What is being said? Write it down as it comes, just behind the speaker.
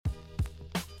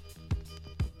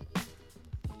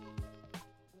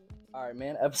All right,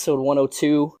 man. Episode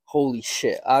 102. Holy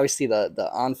shit. Obviously, the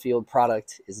on field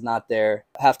product is not there.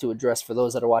 I have to address for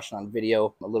those that are watching on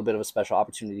video a little bit of a special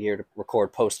opportunity here to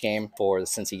record post game for the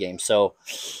Cincy game. So,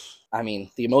 I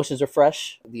mean, the emotions are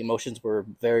fresh. The emotions were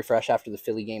very fresh after the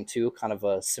Philly game, too. Kind of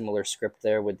a similar script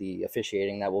there with the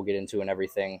officiating that we'll get into and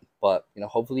everything. But,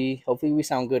 hopefully we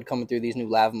sound good coming through these new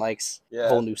lav mics, Yeah,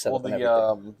 whole new well, setup and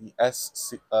the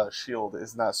everything. shield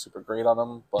is not super great on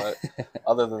them, but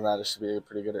other than that, it should be a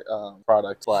pretty good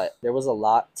product. But there was a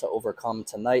lot to overcome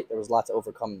tonight. There was a lot to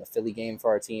overcome in the Philly game for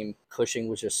our team. Cushing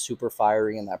was just super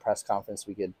fiery in that press conference.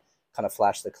 We could kind of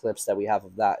flash the clips that we have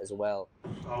of that as well.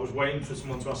 I was waiting for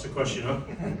someone to ask the question. Huh?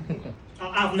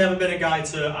 I've never been a guy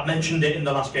to. I mentioned it in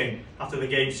the last game after the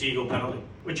Gabe Siegel penalty,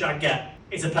 which I get.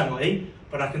 It's a penalty,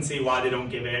 but I can see why they don't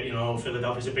give it. You know,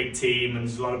 Philadelphia's a big team, and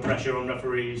there's a lot of pressure on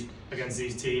referees against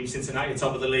these teams. Cincinnati,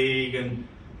 top of the league, and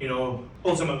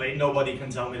ultimately nobody can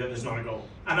tell me that there's not a goal.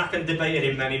 And I can debate it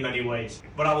in many, many ways.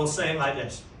 But I will say it like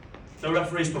this: the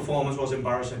referee's performance was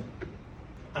embarrassing.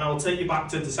 And I will take you back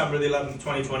to December the 11th,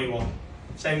 2021.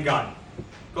 Same guy.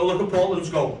 Go look at Portland's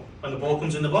goal when the ball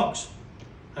comes in the box,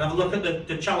 and have a look at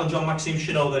the challenge on Maxime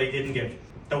Chanot that he didn't give.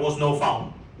 There was no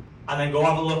foul. And then go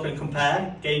have a look and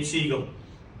compare Gabe Siegel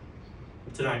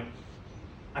tonight.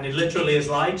 And it literally is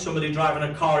like somebody driving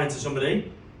a car into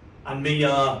somebody, and me,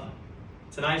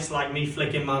 tonight's like me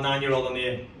flicking my 9-year-old on the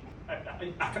ear.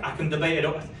 I can debate it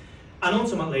up. And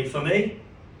ultimately, for me,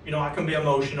 I can be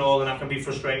emotional and I can be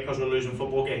frustrated because we're losing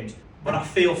football games. But I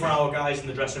feel for our guys in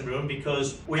the dressing room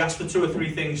because we asked for 2 or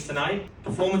 3 things tonight.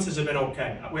 Performances have been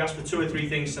okay. We asked for 2 or 3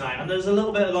 things tonight, and there's a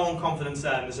little bit of low on confidence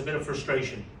there, and there's a bit of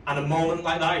frustration. And a moment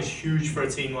like that is huge for a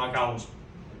team like ours.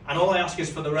 And all I ask is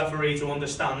for the referee to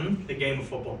understand the game of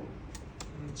football,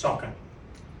 soccer.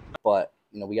 But,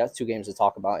 we got 2 games to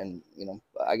talk about, and,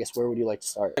 I guess where would you like to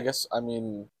start?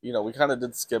 We kind of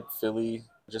did skip Philly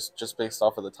just based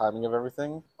off of the timing of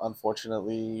everything.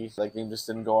 Unfortunately, that game just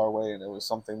didn't go our way, and it was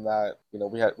something that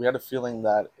we had a feeling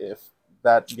that if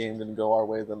that game didn't go our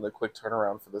way, then the quick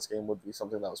turnaround for this game would be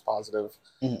something that was positive,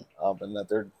 Mhm. and that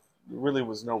there really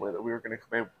was no way that we were going to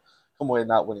come away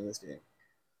not winning this game.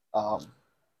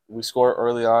 We score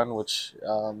early on, which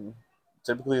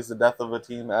typically is the death of a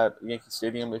team at Yankee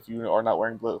Stadium if you are not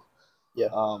wearing blue. Yeah.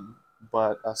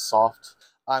 But a soft,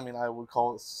 I would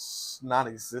call it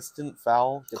non-existent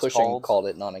foul. It's Cushing called. called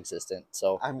it non-existent.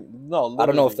 So No, I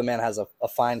don't know if literally. the man has a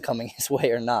fine coming his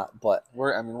way or not, but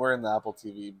We're in the Apple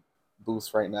TV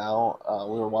booth right now.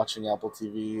 We were watching Apple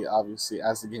TV, obviously,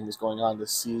 as the game was going on to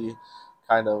see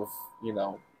kind of,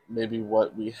 maybe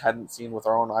what we hadn't seen with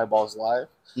our own eyeballs live.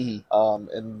 mhm.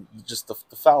 And just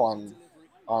the foul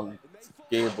on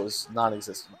Gabe was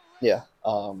non-existent. Yeah.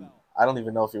 I don't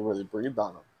even know if he really breathed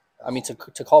on him. I mean, to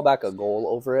call back a goal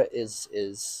over it is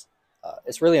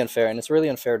it's really unfair, and it's really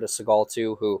unfair to Seagal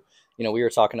too, who we were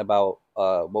talking about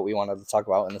what we wanted to talk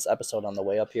about in this episode on the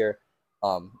way up here.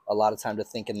 A lot of time to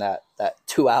think in that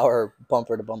 2 hour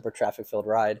bumper to bumper traffic filled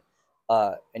ride,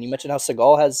 and you mentioned how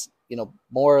Seagal has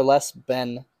more or less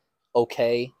been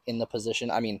okay in the position.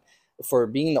 I mean, for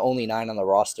being the only 9 on the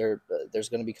roster, there's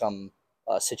going to become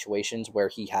situations where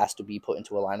he has to be put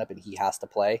into a lineup and he has to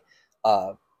play.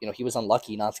 He was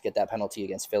unlucky not to get that penalty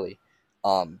against Philly.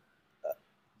 Um,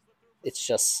 it's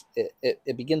just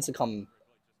it begins to come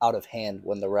out of hand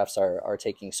when the refs are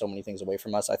taking so many things away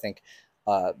from us. I think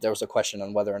there was a question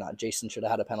on whether or not Jason should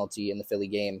have had a penalty in the Philly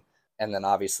game, and then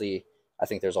obviously I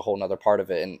think there's a whole nother part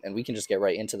of it, and we can just get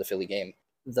right into the Philly game.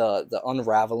 The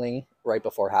unraveling right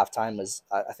before halftime was,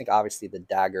 I think, obviously the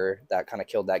dagger that kind of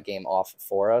killed that game off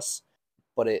for us,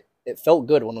 but it felt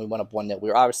good when we went up 1-0. We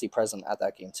were obviously present at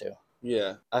that game too.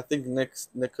 Yeah, I think Nick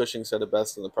Cushing said it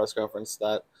best in the press conference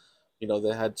that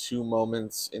they had 2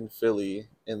 moments in Philly,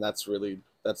 and that's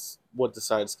what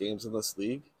decides games in this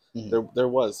league. Mm-hmm. There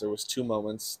was 2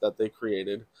 moments that they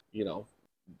created.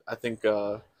 I think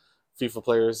FIFA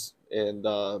players and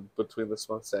between the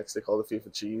smokestacks they call the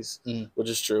FIFA cheese, Mm-hmm. which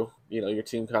is true. Your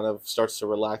team kind of starts to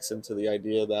relax into the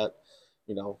idea that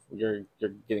you're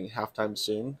getting halftime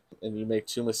soon, and you make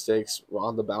 2 mistakes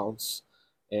on the bounce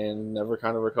and never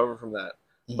kind of recover from that.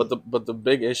 Mm-hmm. But the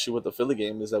big issue with the Philly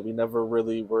game is that we never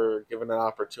really were given an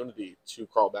opportunity to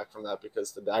crawl back from that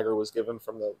because the dagger was given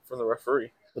from the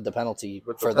referee With the penalty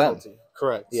with the for them. penalty.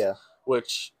 Correct. Yeah.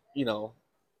 Which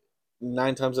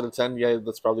 9 times out of 10, yeah,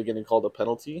 that's probably getting called a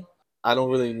penalty. I don't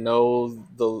really know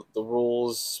the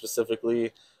rules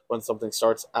specifically when something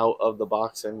starts out of the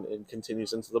box and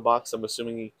continues into the box. I'm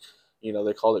assuming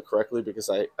they called it correctly because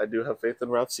I do have faith in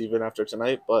refs even after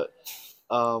tonight, but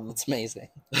It's amazing.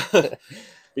 but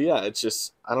yeah, it's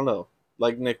just I don't know.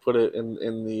 Like Nick put it in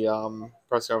the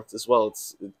press conference as well.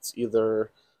 It's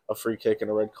either a free kick and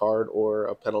a red card or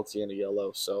a penalty and a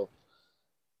yellow. So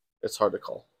it's hard to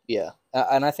call. Yeah,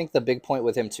 and I think the big point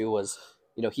with him too was,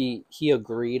 he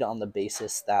agreed on the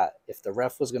basis that if the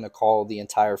ref was going to call the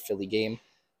entire Philly game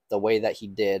the way that he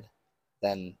did,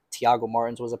 then Thiago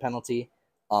Martins was a penalty,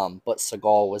 but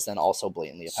Segal was then also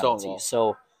blatantly a penalty.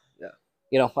 So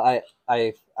Yeah.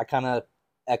 I kind of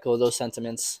echo those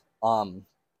sentiments. I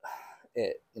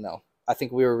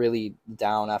think we were really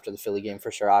down after the Philly game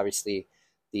for sure. Obviously,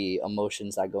 the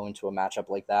emotions that go into a matchup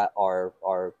like that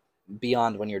are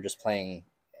beyond when you're just playing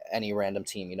any random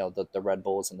team. The Red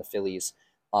Bulls and the Phillies.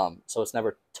 So it's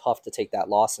never tough to take that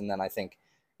loss, and then I think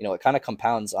it kind of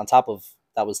compounds on top of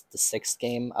that was the sixth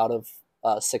game out of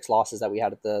six losses that we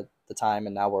had at the time,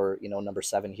 and now we're number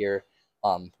 7 here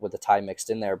with the tie mixed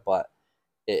in there, but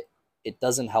it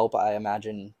doesn't help. I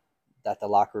imagine that the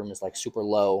locker room is like super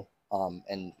low,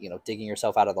 and digging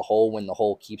yourself out of the hole when the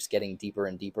hole keeps getting deeper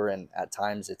and deeper, and at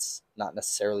times it's not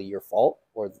necessarily your fault,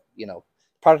 or the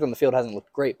product on the field hasn't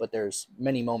looked great, but there's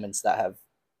many moments that have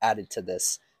added to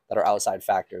this that are outside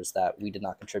factors that we did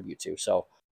not contribute to. So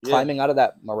climbing out of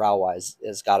that morale wise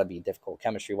has got to be difficult,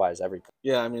 chemistry wise, everything.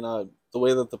 Yeah, I mean, the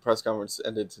way that the press conference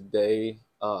ended today,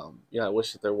 I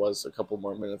wish that there was a couple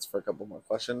more minutes for a couple more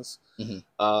questions,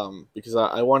 because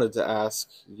I wanted to ask,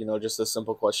 just a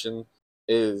simple question: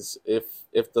 is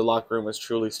if the locker room is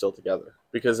truly still together?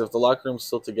 Because if the locker room's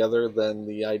still together, then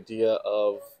the idea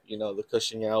of the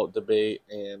Cushing out debate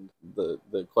and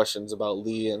the questions about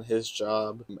Lee and his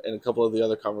job and a couple of the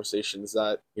other conversations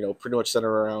that pretty much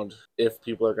center around if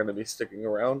people are going to be sticking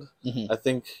around. I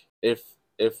think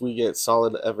if we get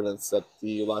solid evidence that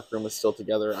the locker room is still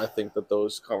together, I think that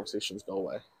those conversations go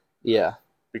away. Yeah.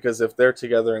 Because if they're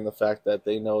together in the fact that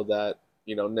they know that,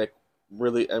 Nick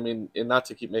really, I mean, and not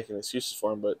to keep making excuses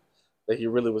for him, but that he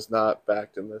really was not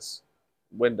backed in this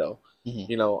window.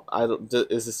 I don't.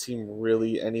 Is this team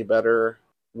really any better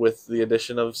with the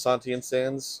addition of Santi and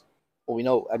Sands? Well, we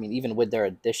know, I mean, even with their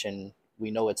addition,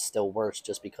 we know it's still worse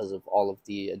just because of all of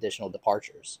the additional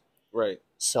departures. Right.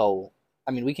 So,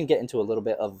 I mean, we can get into a little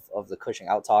bit of the Cushing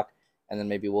out talk, and then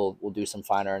maybe we'll do some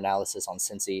finer analysis on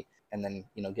Cincy, and then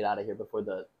get out of here before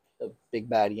the big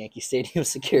bad Yankee Stadium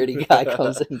security guy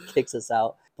comes and kicks us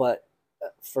out. But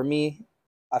for me,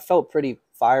 I felt pretty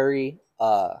fiery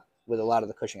with a lot of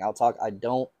the Cushing out talk.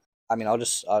 I'll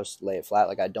just lay it flat.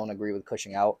 Like, I don't agree with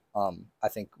Cushing out. I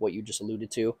think what you just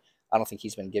alluded to, I don't think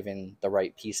he's been given the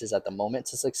right pieces at the moment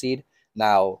to succeed.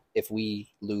 Now, if we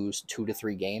lose 2 to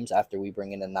 3 games after we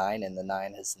bring in a 9 and the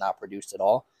 9 has not produced at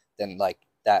all, then like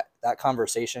that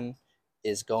conversation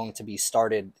is going to be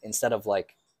started instead of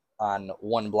like on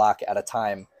one block at a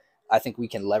time. I think we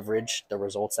can leverage the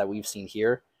results that we've seen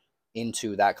here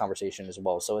into that conversation as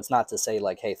well. So it's not to say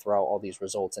like, hey, throw out all these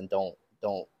results and don't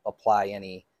apply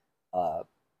any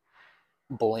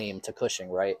blame to Cushing,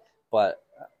 right? But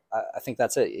I think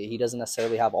that's it. He doesn't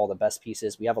necessarily have all the best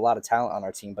pieces. We have a lot of talent on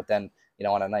our team, but then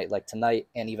on a night like tonight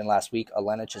and even last week,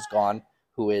 Alenich is gone,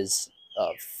 who is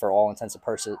for all intents and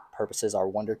purposes our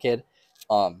wonder kid.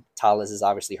 Tales is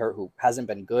obviously hurt, who hasn't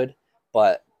been good,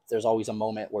 but there's always a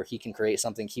moment where he can create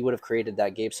something. He would have created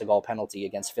that Gabe Segal penalty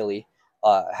against Philly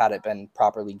had it been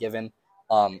properly given.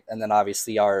 And then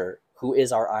obviously who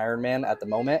is our Iron Man at the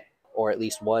moment, or at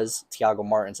least was, Thiago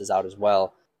Martins is out as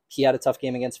well. He had a tough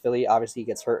game against Philly. Obviously, he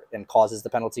gets hurt and causes the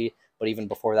penalty. But even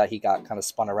before that, he got kind of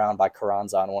spun around by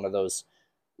Carranza on one of those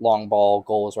long ball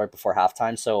goals right before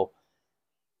halftime. So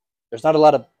there's not a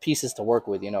lot of pieces to work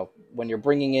with. When you're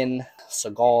bringing in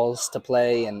Segals to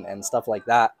play and stuff like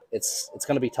that, it's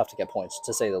going to be tough to get points,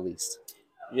 to say the least.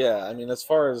 Yeah, I mean, as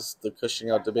far as the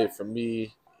Cushing out debate, for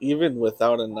me, even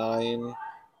without a 9,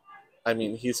 I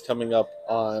mean, he's coming up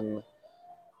on,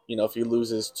 if he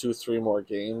loses 2, 3 more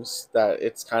games, that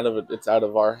it's it's out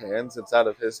of our hands. It's out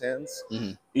of his hands.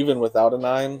 Mm-hmm. Even without a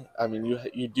 9, I mean,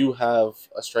 you do have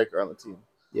a striker on the team.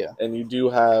 Yeah. And you do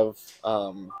have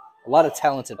a lot of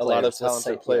talented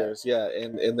players. Yeah.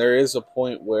 And there is a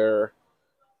point where,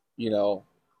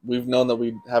 we've known that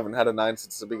we haven't had a 9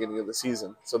 since the beginning of the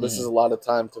season. So this is a lot of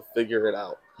time to figure it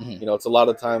out. It's a lot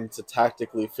of time to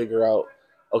tactically figure out,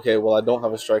 okay, well, I don't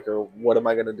have a striker. What am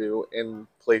I going to do in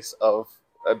place of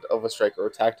a striker? Or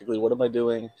tactically, what am I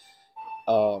doing,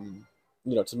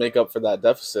 to make up for that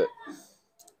deficit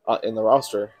in the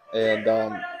roster?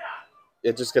 And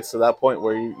it just gets to that point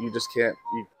where you just can't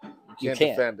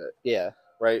defend it. Yeah.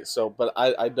 Right. So, but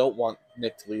I don't want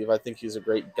Nick to leave. I think he's a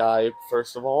great guy.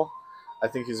 First of all, I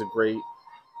think he's a great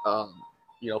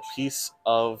piece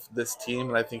of this team,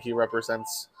 and I think he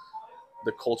represents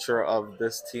the culture of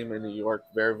this team in New York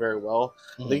very, very well.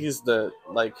 I think he's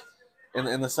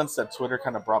in the sense that Twitter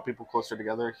kind of brought people closer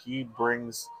together. He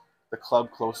brings the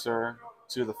club closer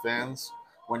to the fans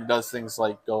when he does things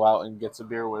like go out and gets a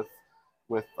beer with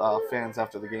fans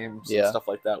after the games and Yeah. stuff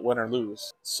like that, win or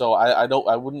lose. So I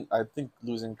think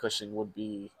losing Cushing would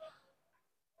be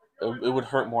it would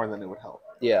hurt more than it would help.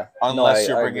 Yeah. No, Unless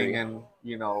you're I bringing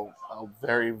agree. in, a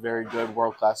very, very good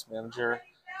world class manager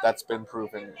that's been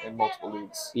proven in multiple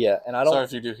leagues. Yeah, and I Sorry don't.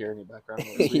 if you do hear any background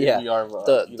noise. Yeah, We are,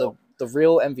 the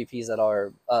real MVPs that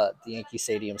are the Yankee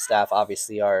Stadium staff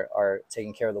obviously are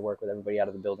taking care of the work with everybody out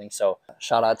of the building. So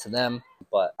shout out to them.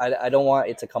 But I don't want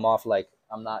it to come off like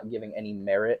I'm not giving any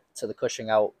merit to the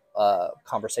Cushing out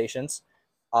conversations.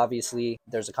 Obviously,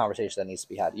 there's a conversation that needs to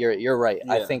be had. You're right.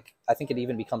 Yeah. I think it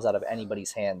even becomes out of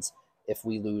anybody's hands if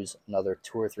we lose another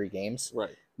 2 or 3 games,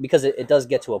 right. because it does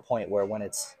get to a point where when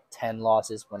it's 10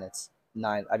 losses, when it's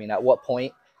 9, I mean, at what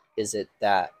point is it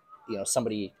that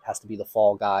somebody has to be the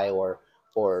fall guy, or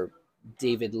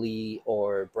David Lee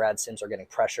or Brad Sims are getting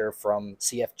pressure from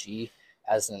CFG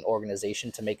as an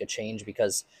organization to make a change?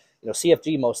 Because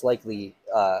CFG most likely,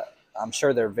 I'm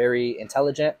sure they're very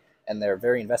intelligent and they're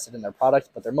very invested in their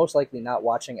product, but they're most likely not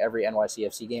watching every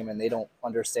NYCFC game, and they don't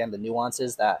understand the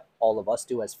nuances that all of us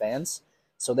do as fans.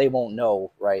 So they won't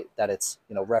know, right, that it's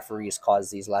referees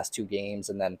caused these last 2 games,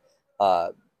 and then uh,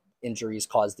 injuries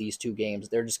caused these 2 games.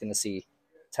 They're just going to see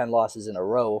 10 losses in a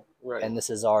row, Right. and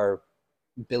this is our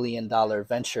billion-dollar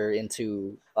venture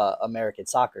into American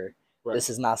soccer. Right. This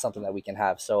is not something that we can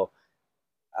have. So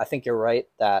I think you're right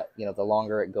that the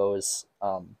longer it goes,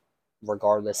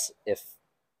 regardless if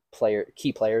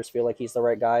key players feel like he's the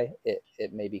right guy,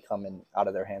 it may become an out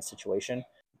of their hands situation.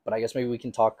 But I guess maybe we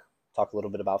can talk a little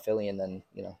bit about Philly and then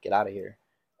get out of here.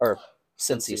 Or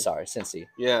Cincy, sorry, Cincy.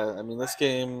 Yeah, I mean, this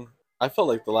game, I felt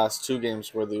like the last 2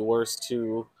 games were the worst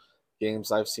 2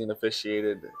 games I've seen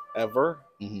officiated ever.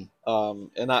 And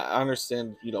I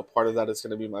understand, part of that is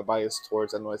going to be my bias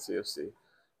towards NYCFC.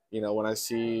 When I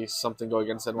see something go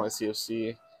against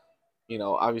NYCFC,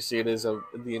 obviously it is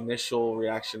the initial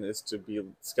reaction is to be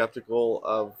skeptical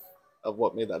of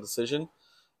what made that decision.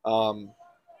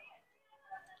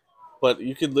 But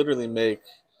you could literally make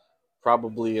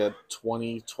probably a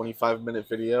 20-25 minute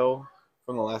video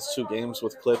from the last 2 games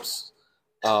with clips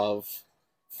of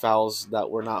fouls that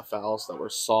were not fouls, that were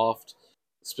soft.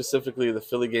 Specifically, the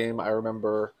Philly game, I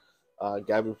remember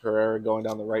Gabby Pereira going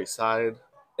down the right side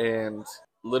and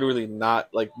literally not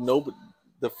like nobody.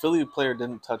 The Philly player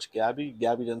didn't touch Gabby.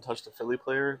 Gabby didn't touch the Philly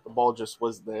player. The ball just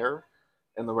was there,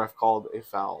 and the ref called a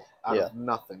foul out of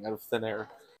nothing, out of thin air.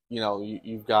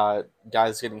 You've got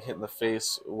guys getting hit in the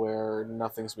face where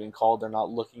nothing's being called. They're not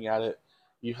looking at it.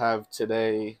 You have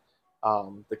today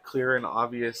the clear and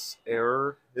obvious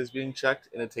error is being checked,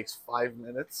 and it takes 5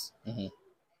 minutes.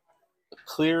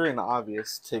 Clear and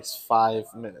obvious takes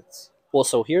 5 minutes. Well,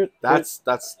 so that's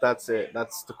it.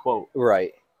 That's the quote.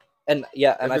 Right. And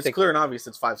yeah, and if I it's think clear and obvious,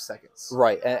 it's 5 seconds.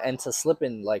 Right. And to slip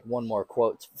in like one more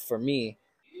quote for me,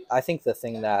 I think the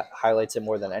thing that highlights it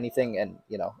more than anything, and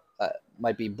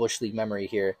might be Bush League memory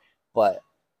here, but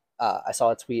I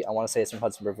saw a tweet. I want to say it's from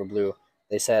Hudson River Blue.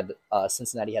 They said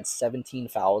Cincinnati had 17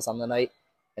 fouls on the night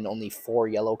and only 4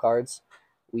 yellow cards.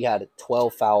 We had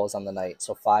 12 fouls on the night,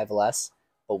 so 5 less,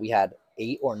 but we had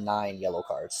 8 or 9 yellow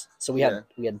cards. So we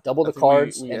had double the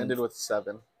cards. We ended with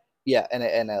 7. Yeah,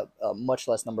 and a much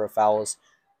less number of fouls.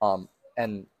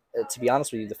 And to be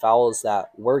honest with you, the fouls that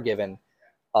were given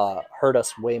hurt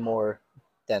us way more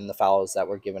than the fouls that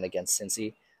were given against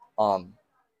Cincy.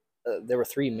 There were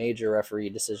 3 major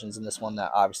referee decisions in this one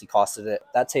that obviously costed it.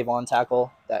 That Tavon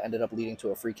tackle that ended up leading to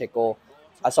a free kick goal.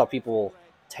 I saw people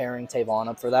tearing Tavon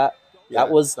up for that. Yeah,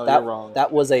 you're wrong.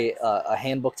 That was a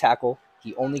handbook tackle.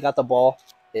 He only got the ball.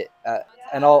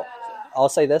 And I'll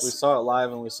say this. We saw it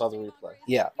live and we saw the replay.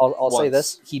 Yeah, I'll say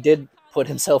this. He did put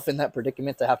himself in that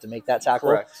predicament to have to make that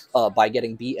tackle by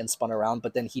getting beat and spun around,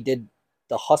 but then he did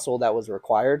the hustle that was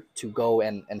required to go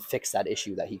and fix that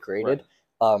issue that he created.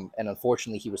 Right. And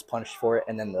unfortunately, he was punished for it,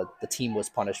 and then the team was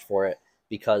punished for it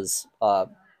because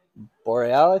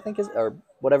Boreal, I think, or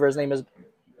whatever his name is.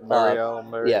 Muriel,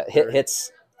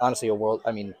 hits, honestly, a world.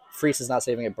 I mean, Freese is not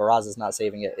saving it. Barraz is not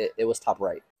saving it. It was top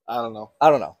right. I don't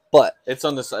know. But it's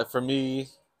on the side for me.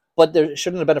 But there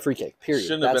shouldn't have been a free kick, period.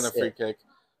 Shouldn't have been a free kick.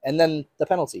 And then the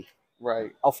penalty.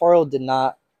 Right. Alfaro did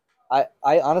not.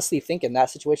 I honestly think in that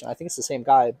situation, I think it's the same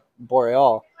guy,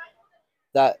 Boreal,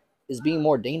 that is being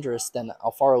more dangerous than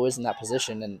Alfaro is in that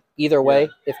position. And either way,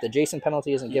 if the Jason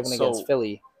penalty isn't given against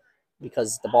Philly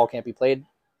because the ball can't be played,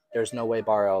 there's no way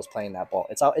Boreal is playing that ball.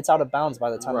 It's out of bounds by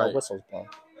the time the whistle's blown.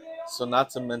 So not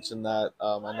to mention that,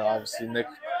 I know obviously Nick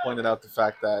pointed out the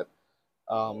fact that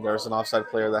There was an offside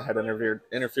player that had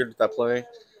interfered with that play.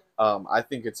 I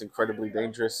think it's incredibly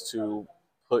dangerous to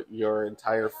put your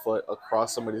entire foot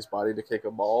across somebody's body to kick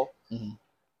a ball.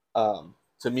 Mm-hmm.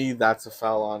 To me, that's a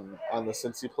foul on the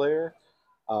Cincy player.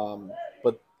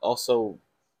 But also,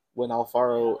 when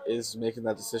Alfaro is making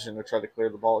that decision to try to clear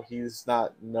the ball, he's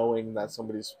not knowing that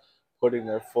somebody's putting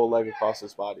their full leg across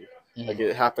his body. Mm-hmm. Like,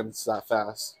 it happens that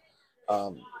fast.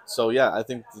 So yeah, I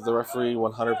think the referee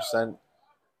 100%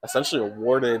 essentially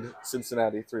awarded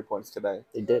Cincinnati 3 points today.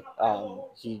 They did.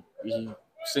 He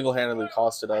single-handedly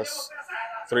costed us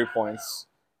 3 points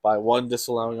by one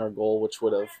disallowing our goal, which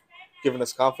would have given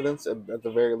us confidence at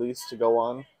the very least to go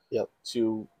on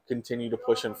to continue to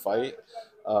push and fight.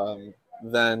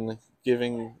 Then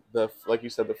giving like you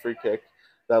said, the free kick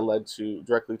that led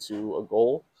directly to a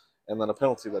goal, and then a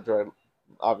penalty that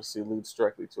obviously leads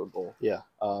directly to a goal. Yeah.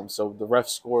 So the ref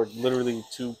scored literally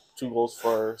two goals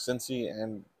for Cincy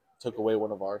and took away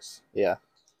one of ours. Yeah.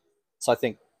 So I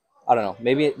think, I don't know,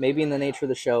 maybe in the nature of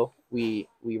the show, we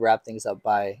wrap things up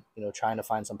by trying to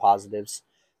find some positives.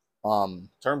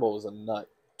 Turnbull was a nut.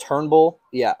 Turnbull,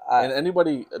 yeah. And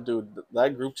anybody, dude,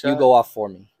 that group chat. You go off for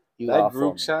me. That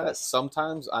group chat.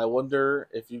 Sometimes I wonder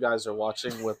if you guys are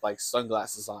watching with like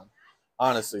sunglasses on.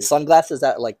 Honestly, sunglasses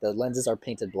that like the lenses are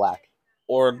painted black,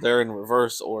 or they're in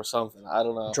reverse or something. I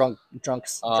don't know. Drunk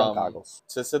goggles.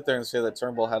 To sit there and say that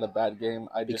Turnbull had a bad game,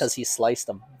 because he sliced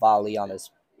a volley on his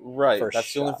first That's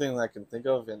shot. the only thing that I can think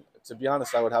of. And to be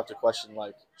honest, I would have to question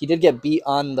like he did get beat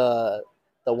on the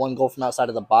one goal from outside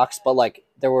of the box, but like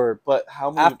there were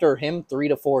how many, after him 3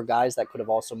 to 4 guys that could have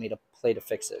also made a play to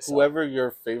fix it. So. Whoever your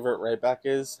favorite right back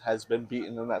has been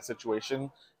beaten in that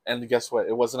situation. And guess what?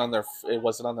 It wasn't on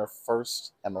their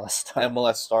first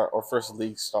MLS start or first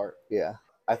league start. Yeah,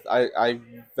 I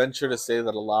venture to say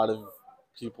that a lot of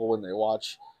people, when they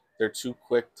watch, they're too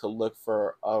quick to look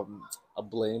for a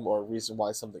blame or a reason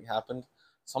why something happened.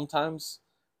 Sometimes,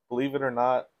 believe it or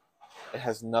not, it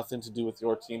has nothing to do with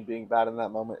your team being bad in that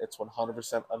moment. It's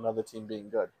 100% another team being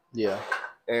good. Yeah,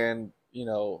 and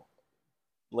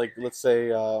like let's say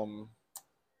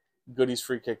Goody's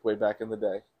free kick way back in the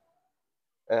day.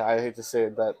 I hate to say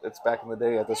it that it's back in the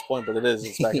day at this point, but it is.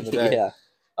 It's back in the day.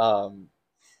 Yeah.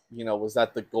 Was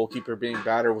that the goalkeeper being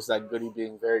bad or was that Goody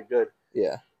being very good?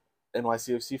 Yeah.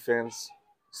 NYCFC fans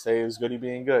say it was Goody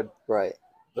being good. Right.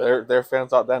 Their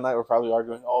fans out that night were probably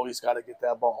arguing, "Oh, he's got to get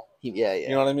that ball." Yeah. You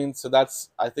know what I mean? So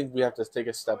I think we have to take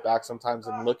a step back sometimes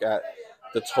and look at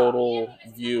the total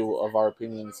view of our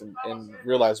opinions and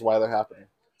realize why they're happening.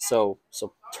 So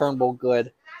Turnbull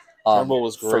good. Turnbull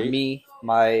was great. For me,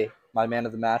 my man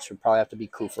of the match would probably have to be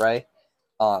Kufre.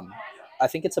 I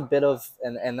think it's a bit of,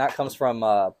 and that comes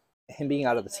from him being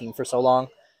out of the team for so long,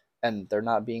 and there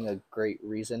not being a great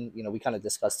reason. We kind of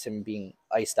discussed him being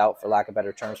iced out, for lack of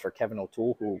better terms, for Kevin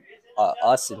O'Toole, who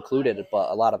us included, but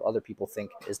a lot of other people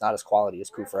think is not as quality as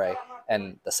Kufre,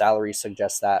 and the salary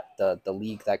suggests that. The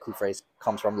league that Kufre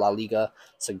comes from, La Liga,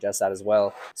 suggests that as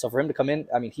well. So for him to come in,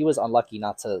 I mean, he was unlucky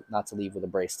not to leave with a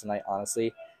brace tonight,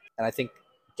 honestly, and I think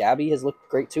Gabby has looked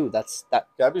great too.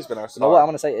 Gabby's been our star. You know what I'm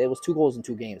gonna say? It was 2 goals in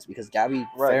 2 games because Gabby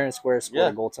fair and square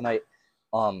scored a goal tonight.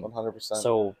 100%.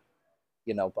 So,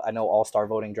 but I know All-Star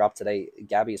voting dropped today.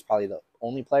 Gabby is probably the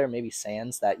only player, maybe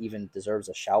Sands, that even deserves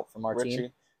a shout from our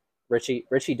team. Richie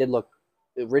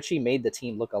made the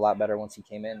team look a lot better once he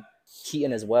came in.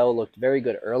 Keaton as well looked very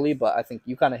good early, but I think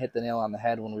you kind of hit the nail on the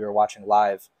head when we were watching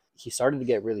live. He started to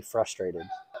get really frustrated.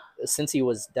 Since he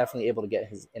was definitely able to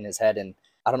get in his head, and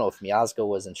I don't know if Miazga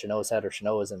was in Chanot's head or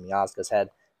Chanot was in Miazga's head,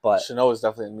 but Chanot was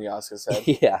definitely in Miazga's head.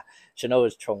 Yeah, Chanot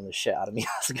was trolling the shit out of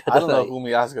Miazga. I don't know who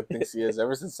Miazga thinks he is.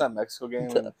 Ever since that Mexico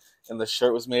game and the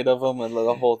shirt was made of him and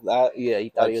the whole that. Yeah, he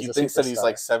thought he was a thinks superstar. That he's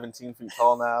like 17 feet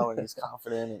tall now and he's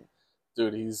confident. And,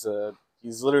 dude,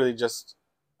 he's literally just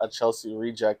a Chelsea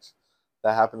reject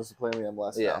that happens to play in the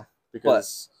MLS now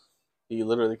because he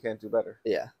literally can't do better.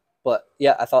 Yeah. But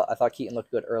yeah, I thought Keaton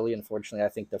looked good early. Unfortunately, I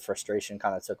think the frustration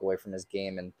kind of took away from his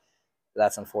game, and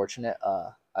that's unfortunate.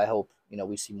 I hope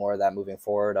we see more of that moving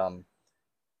forward. And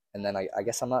then I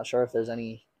guess I'm not sure if there's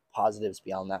any positives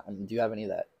beyond that. I mean, do you have any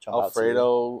that jump out to you?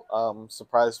 Alfredo,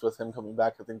 surprised with him coming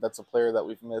back. I think that's a player that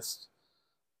we've missed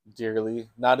dearly.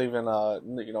 Not even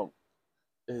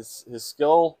his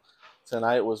skill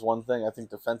tonight was one thing. I think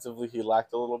defensively he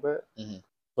lacked a little bit,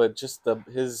 but just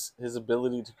his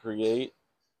ability to create.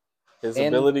 His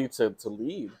ability to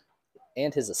lead.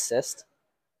 And his assist.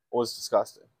 Was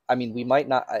disgusting. I mean, we might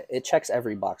not... It checks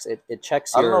every box. It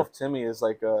checks I don't know if Timmy is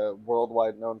like a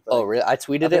worldwide known thing. Oh, really? I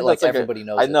tweeted it like everybody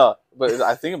knows it. I know, but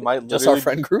I think it might just our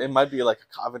friend group? It might be like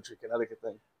a Coventry, Connecticut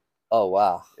thing. Oh,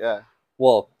 wow. Yeah.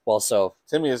 So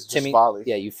Timmy is just Timmy, volley.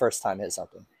 yeah, you first time hit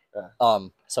something. Yeah.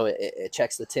 So it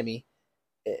checks the Timmy.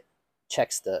 It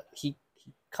checks he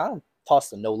kind of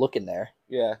tossed a no look in there.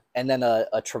 Yeah. And then a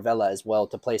Travella as well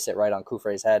to place it right on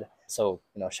Kufre's head. So,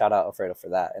 shout out Alfredo for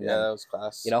that. And yeah, then, that was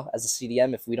class. as a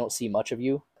CDM, if we don't see much of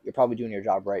you, you're probably doing your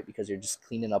job right because you're just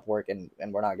cleaning up work and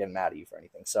we're not getting mad at you for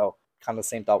anything. So kind of the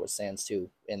same thought with Sands too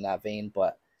in that vein,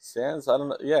 but Sands, I don't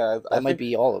know. Yeah, that might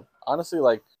be all of honestly,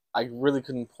 like, I really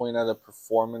couldn't point at a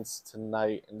performance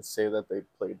tonight and say that they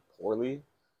played poorly.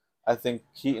 I think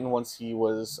Keaton, once he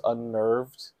was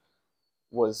unnerved,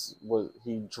 was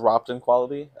he dropped in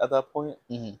quality at that point.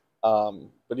 Mm-hmm.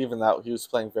 But even that, he was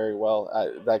playing very well.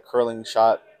 That curling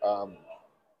shot,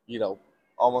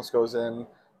 almost goes in.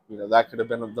 That could have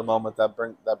been the moment that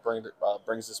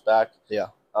brings us back. Yeah.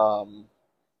 Um,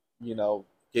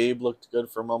 Gabe looked good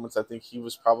for moments. I think he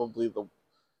was probably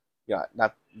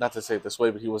not to say it this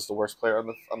way, but he was the worst player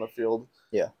on the field.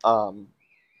 Yeah.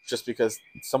 Just because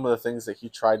some of the things that he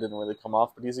tried didn't really come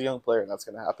off, but he's a young player and that's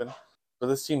going to happen. But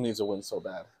this team needs a win so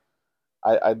bad.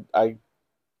 I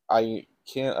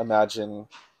can't imagine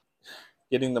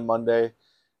getting the Monday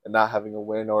and not having a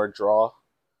win or a draw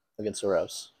against the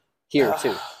Revs here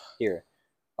too. Here,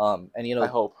 and I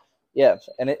hope. Yeah,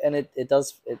 and it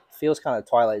does. It feels kind of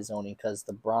Twilight Zoning because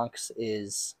the Bronx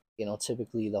is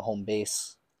typically the home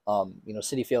base.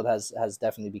 Citi Field has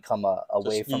definitely become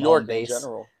away from New York home base, in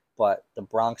general. but the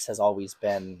Bronx has always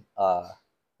been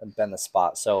the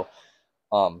spot. So,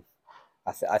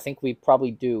 I think we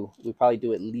probably do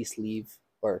at least leave,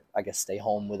 or I guess stay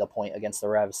home with a point against the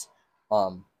Revs.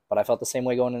 But I felt the same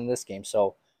way going into this game,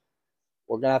 so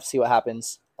we're gonna have to see what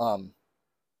happens.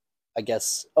 I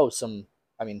guess.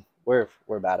 We're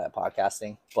bad at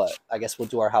podcasting, but I guess we'll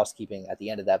do our housekeeping at the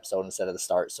end of the episode instead of the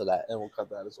start, so that and we'll cut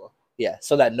that as well. Yeah,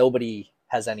 so that nobody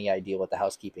has any idea what the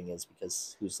housekeeping is,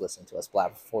 because who's listening to us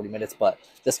blab for 40 minutes. But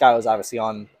this guy was obviously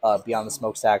on Beyond the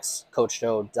Smokestacks, Coach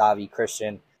Joe, Davi,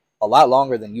 Christian, a lot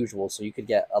longer than usual, so you could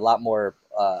get a lot more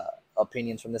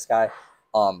opinions from this guy.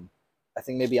 I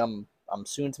think maybe I'm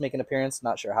soon to make an appearance.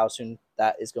 Not sure how soon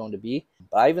that is going to be,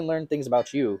 but I even learned things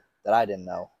about you that I didn't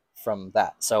know from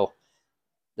that. So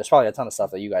there's probably a ton of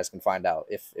stuff that you guys can find out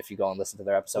if you go and listen to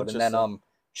their episode. And then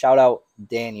shout out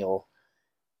Daniel.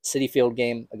 Citi Field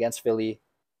game against Philly.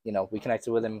 We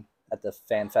connected with him at the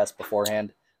Fan Fest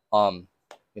beforehand.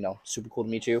 Super cool to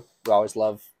meet you. We always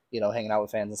love, hanging out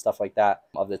with fans and stuff like that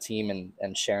of the team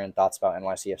and sharing thoughts about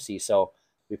NYCFC. So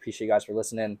we appreciate you guys for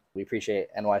listening. We appreciate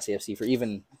NYCFC for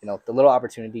even, the little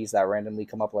opportunities that randomly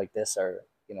come up like this are,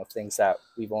 things that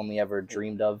we've only ever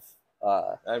dreamed of.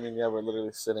 We're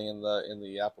literally sitting in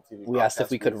the Apple TV. We asked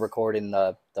if we could record in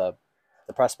the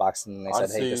press box, and they said,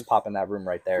 "Hey, just pop in that room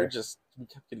right there." We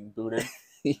kept getting booted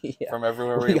yeah. from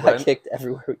everywhere we got kicked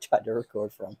everywhere we tried to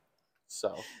record from.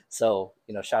 So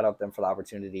shout out them for the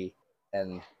opportunity,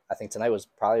 and I think tonight was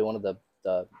probably one of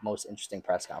the most interesting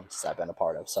press conferences I've been a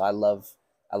part of. So I love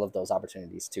those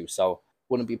opportunities too. So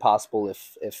wouldn't be possible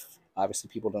if obviously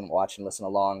people didn't watch and listen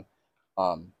along.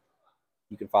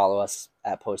 You can follow us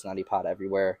at Post90Pod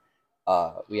everywhere.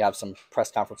 We have some press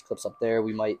conference clips up there.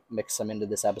 We might mix them into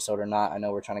this episode or not. I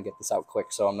know we're trying to get this out quick,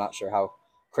 so I'm not sure how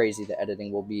crazy the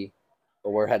editing will be.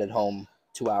 But we're headed home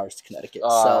 2 hours to Connecticut.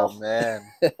 Oh,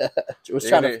 man. You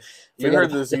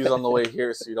heard this news on the way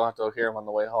here, so you don't have to hear him on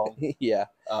the way home. Yeah.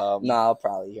 I'll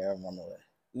probably hear him on the way.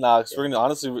 Because we're going to,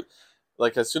 honestly,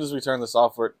 like, as soon as we turn this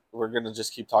off, we're going to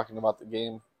just keep talking about the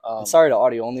game. I'm sorry to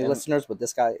audio-only listeners, but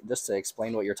this guy, just to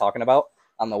explain what you're talking about,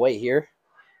 on the way here,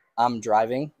 I'm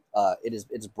driving.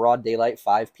 It's broad daylight,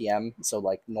 5 p.m. So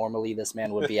like normally this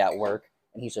man would be at work,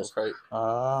 and he's just in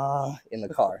the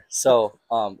car. So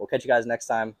we'll catch you guys next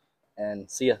time,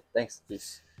 and see ya. Thanks.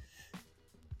 Peace.